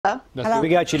We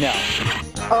got you now.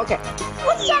 Okay.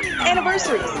 Let's talk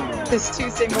anniversaries this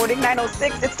Tuesday morning,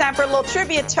 9:06. It's time for a little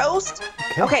trivia toast.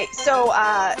 Okay, so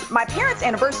my parents'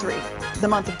 anniversary, the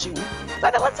month of June. So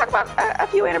let's talk about a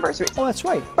few anniversaries. Oh, that's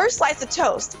right. First slice of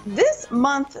toast. This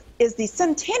month is the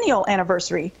centennial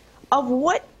anniversary of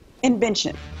what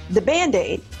invention? The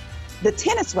Band-Aid, the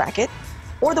tennis racket,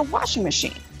 or the washing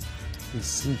machine? The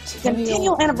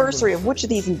Centennial anniversary of which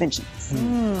of these inventions?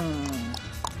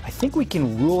 I think we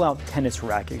can rule out tennis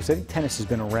racket because I think tennis has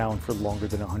been around for longer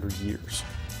than 100 years.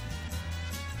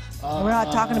 We're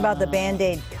not talking about the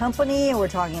Band-Aid company, we're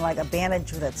talking like a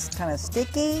bandage that's kind of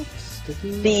sticky.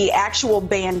 The actual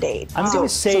Band-Aid. I'm going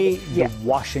to say the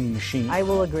washing machine. I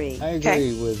will agree. I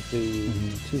agree with the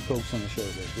two folks on the show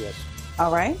there, yes.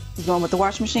 All right. You going with the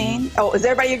washing machine? Oh, is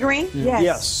everybody agreeing? Yes.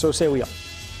 Yes, so say we all.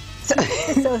 So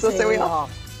say we all.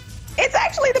 It's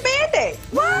actually the Band-Aid.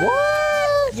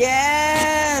 What?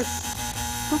 Yes.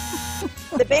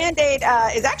 The Band-Aid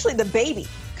is actually the baby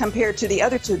compared to the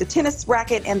other two. The tennis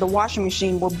racket and the washing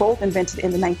machine were both invented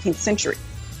in the 19th century.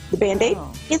 The Band-Aid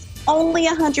is only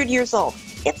 100 years old.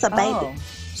 It's a baby.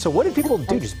 So what did people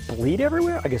do? Just bleed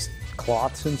everywhere? I guess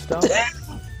cloths and stuff?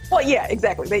 Well, yeah,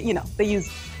 exactly. They use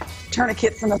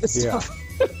tourniquets and other stuff.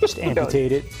 Just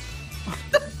amputate it.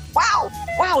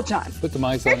 Wow, John. Put the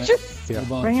mice on it.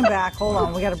 Bring him back. Hold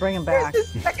on, we got to bring him back.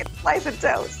 Here's the second slice of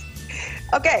toast.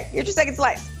 Okay, here's your second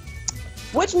slice.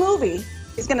 Which movie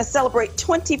is going to celebrate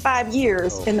 25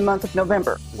 years in the month of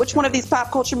November? Which one of these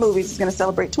pop culture movies is going to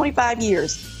celebrate 25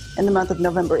 years in the month of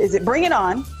November? Is it Bring It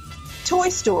On, Toy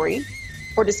Story,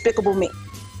 or Despicable Me?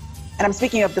 And I'm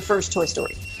speaking of the first Toy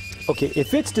Story. Okay,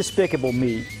 if it's Despicable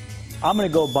Me, I'm going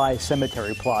to go buy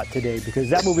Cemetery Plot today because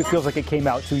that movie feels like it came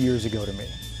out 2 years ago to me.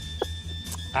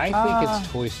 I think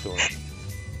it's Toy Story.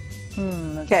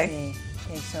 Let's Okay. see.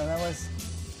 Okay, so that was...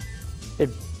 It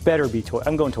better be Toy.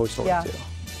 I'm going Toy Story too.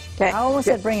 Okay. I almost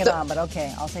said Bring It On, but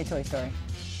okay, I'll say Toy Story.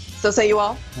 So say you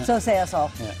all? So say us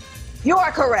all. Yeah. You are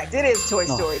correct. It is Toy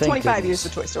Story. thank 25 years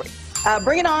goodness. for Toy Story.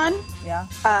 Bring It On Yeah.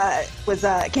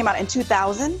 came out in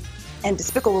 2000, and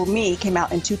Despicable Me came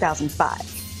out in 2005.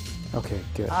 Okay,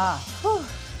 good.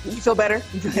 You feel better?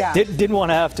 Yeah. Didn't want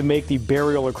to have to make the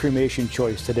burial or cremation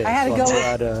choice today. I had to so go.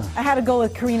 I'm glad, I had to go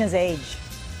with Karina's age.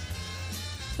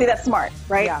 See, that's smart,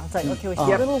 right? Yeah, it's like okay, was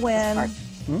she a little win?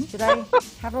 Did I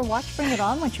have her watch Bring It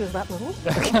On when she was that little?